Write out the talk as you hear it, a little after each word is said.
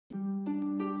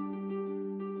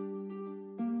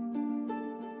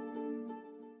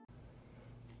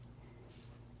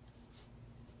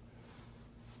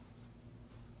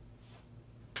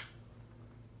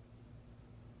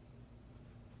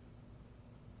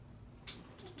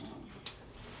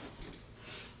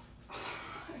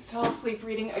fell asleep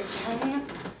reading again.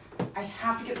 I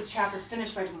have to get this chapter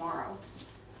finished by tomorrow.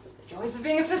 The joys of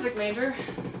being a physics major.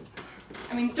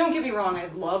 I mean, don't get me wrong, I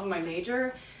love my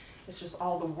major. It's just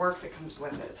all the work that comes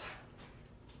with it.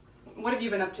 What have you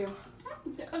been up to?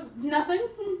 Nothing.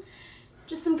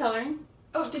 Just some coloring.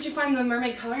 Oh, did you find the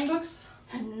Mermaid coloring books?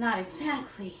 Not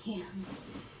exactly.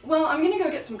 Well, I'm gonna go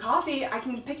get some coffee. I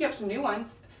can pick you up some new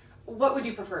ones. What would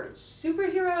you prefer,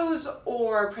 superheroes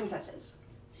or princesses?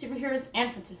 Superheroes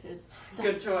and princesses.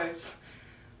 Good choice.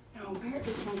 Now, where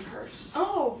is my purse?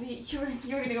 Oh, you were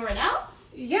gonna go right now?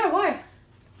 Yeah, why?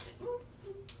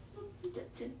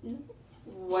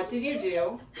 What did you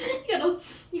do? You got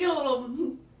a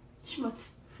little schmutz.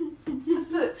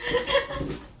 The...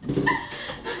 No,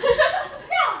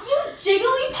 you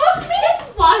jiggly puffed me? It's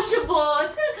washable.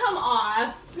 It's gonna come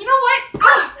off. You know what?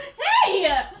 Ah!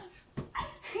 Hey!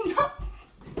 No.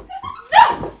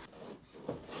 No!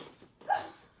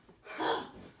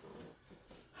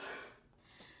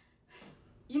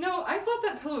 You know, I thought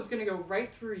that pillow was gonna go right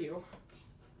through you.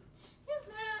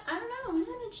 I don't know,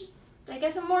 man. It's just, I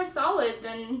guess I'm more solid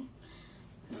than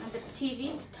the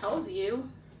TV tells you.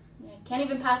 I can't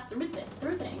even pass through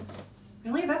things.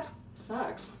 Really? That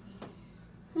sucks.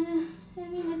 I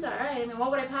mean, it's alright. I mean,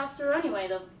 what would I pass through anyway?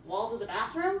 The walls of the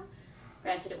bathroom?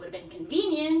 Granted, it would have been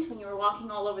convenient when you were walking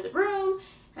all over the room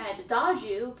and I had to dodge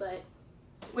you, but...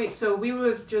 Wait, so we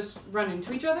would have just run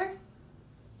into each other?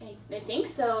 I think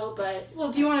so, but...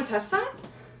 Well, do you want to test that?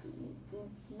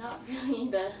 Not really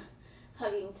the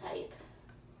hugging type.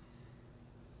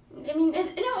 I mean,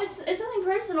 it's nothing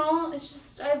personal. It's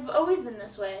just, I've always been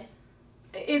this way.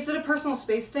 Is it a personal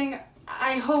space thing?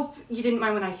 I hope you didn't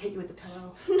mind when I hit you with the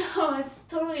pillow. No, it's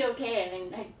totally okay. I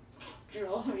mean, I drew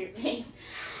all over your face.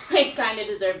 I kind of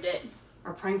deserved it.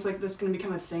 Are pranks like this going to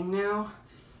become a thing now?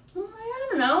 Well, I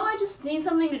don't know. I just need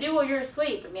something to do while you're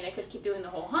asleep. I mean, I could keep doing the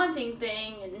whole haunting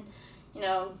thing and, you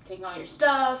know, taking all your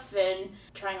stuff and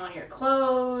trying on your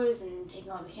clothes and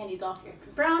taking all the candies off your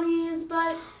brownies,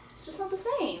 but it's just not the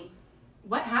same.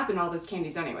 What happened to all those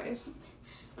candies anyways?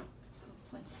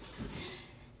 One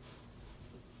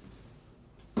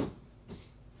second.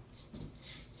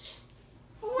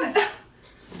 What?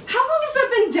 How long has that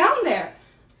been down there?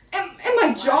 In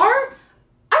my jar?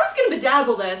 I was going to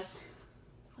bedazzle this.